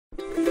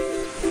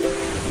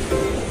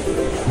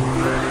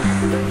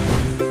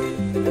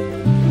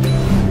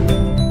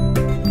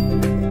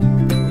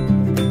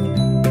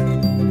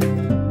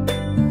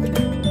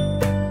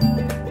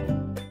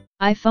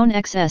iPhone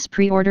XS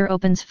pre-order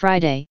opens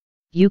Friday,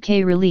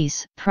 UK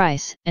release,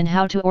 price, and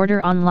how to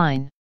order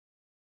online.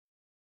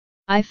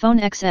 iPhone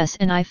XS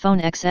and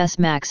iPhone XS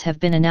Max have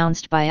been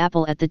announced by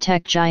Apple at the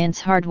tech giant's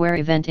hardware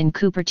event in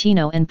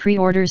Cupertino, and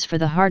pre-orders for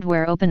the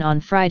hardware open on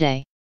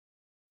Friday.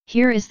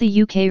 Here is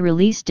the UK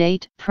release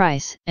date,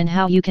 price, and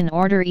how you can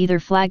order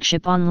either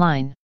flagship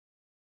online.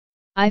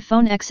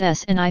 iPhone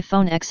XS and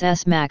iPhone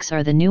XS Max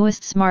are the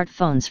newest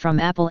smartphones from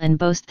Apple and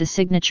boast the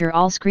signature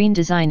all-screen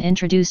design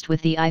introduced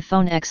with the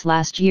iPhone X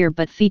last year,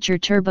 but feature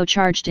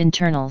turbocharged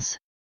internals.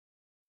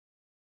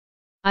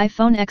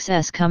 iPhone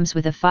XS comes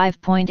with a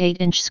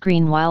 5.8-inch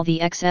screen, while the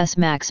XS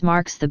Max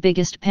marks the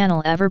biggest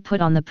panel ever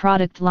put on the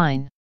product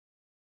line.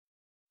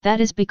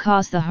 That is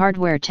because the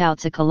hardware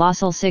touts a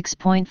colossal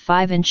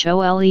 6.5-inch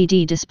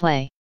OLED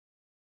display.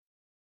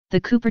 The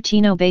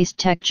Cupertino-based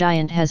tech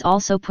giant has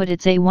also put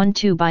its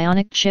A12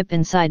 Bionic chip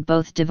inside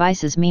both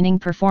devices, meaning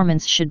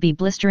performance should be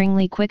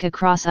blisteringly quick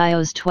across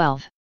iOS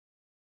 12.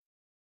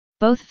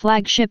 Both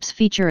flagships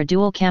feature a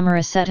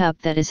dual-camera setup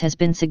that has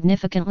been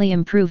significantly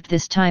improved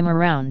this time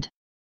around.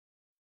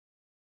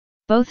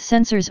 Both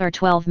sensors are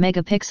 12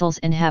 megapixels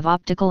and have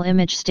optical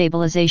image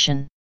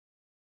stabilization.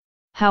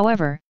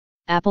 However,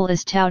 Apple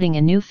is touting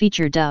a new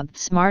feature dubbed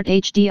Smart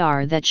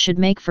HDR that should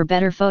make for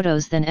better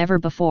photos than ever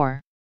before.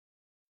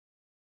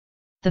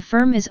 The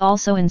firm is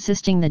also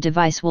insisting the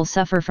device will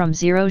suffer from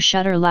zero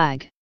shutter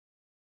lag.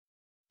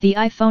 The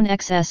iPhone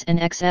XS and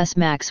XS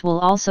Max will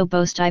also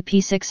boast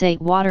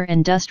IP68 water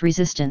and dust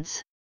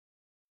resistance.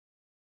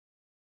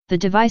 The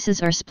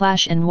devices are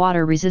splash and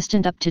water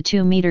resistant up to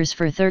 2 meters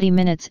for 30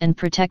 minutes and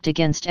protect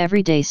against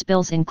everyday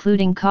spills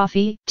including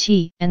coffee,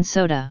 tea, and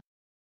soda.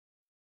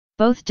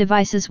 Both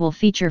devices will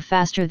feature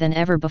faster than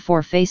ever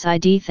before Face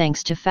ID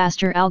thanks to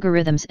faster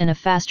algorithms and a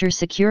faster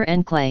secure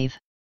enclave.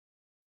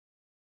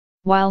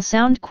 While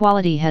sound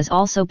quality has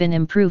also been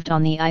improved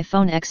on the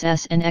iPhone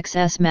XS and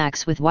XS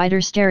Max, with wider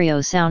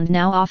stereo sound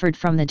now offered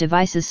from the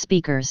device's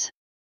speakers.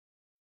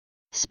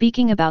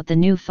 Speaking about the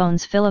new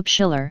phones, Philip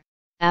Schiller,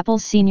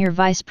 Apple's senior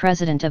vice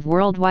president of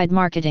worldwide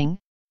marketing,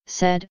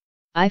 said,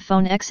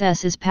 "iPhone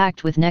XS is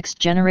packed with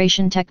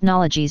next-generation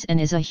technologies and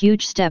is a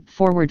huge step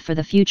forward for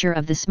the future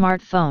of the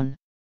smartphone.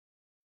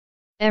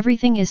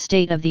 Everything is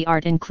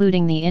state-of-the-art,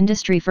 including the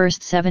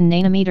industry-first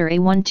 7nm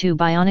A12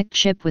 Bionic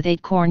chip with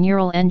 8-core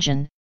neural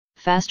engine,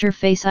 faster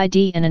Face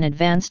ID, and an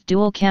advanced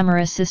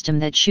dual-camera system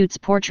that shoots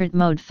portrait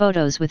mode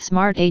photos with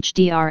smart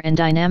HDR and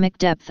dynamic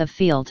depth of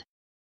field."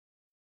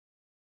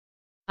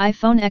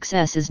 iPhone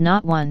XS is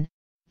not one,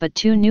 but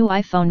two new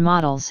iPhone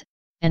models.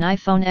 An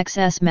iPhone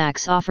XS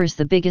Max offers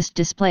the biggest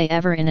display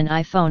ever in an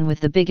iPhone with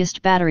the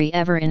biggest battery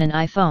ever in an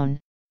iPhone,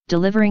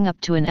 delivering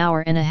up to an hour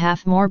and a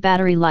half more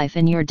battery life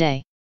in your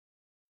day.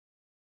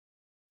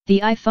 The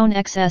iPhone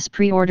XS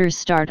pre-orders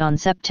start on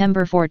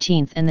September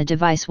 14th and the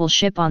device will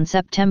ship on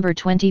September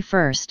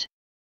 21st.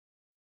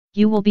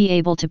 You will be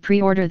able to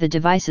pre-order the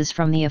devices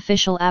from the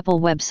official Apple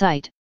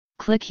website.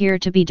 Click here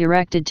to be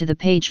directed to the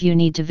page you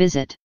need to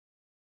visit.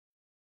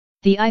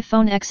 The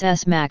iPhone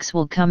XS Max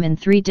will come in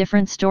 3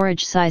 different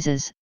storage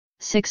sizes: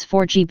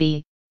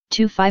 64GB,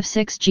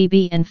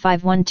 256GB and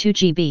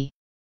 512GB.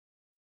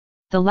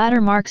 The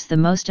latter marks the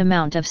most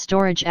amount of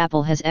storage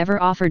Apple has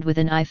ever offered with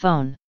an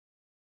iPhone.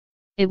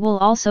 It will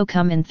also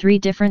come in 3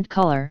 different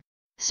color: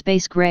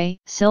 space gray,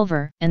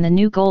 silver, and the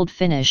new gold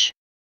finish.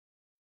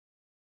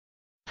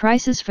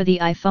 Prices for the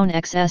iPhone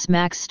XS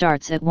Max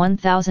starts at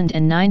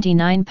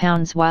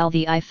 £1,099, while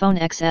the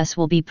iPhone XS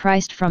will be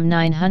priced from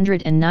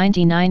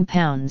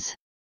 £999.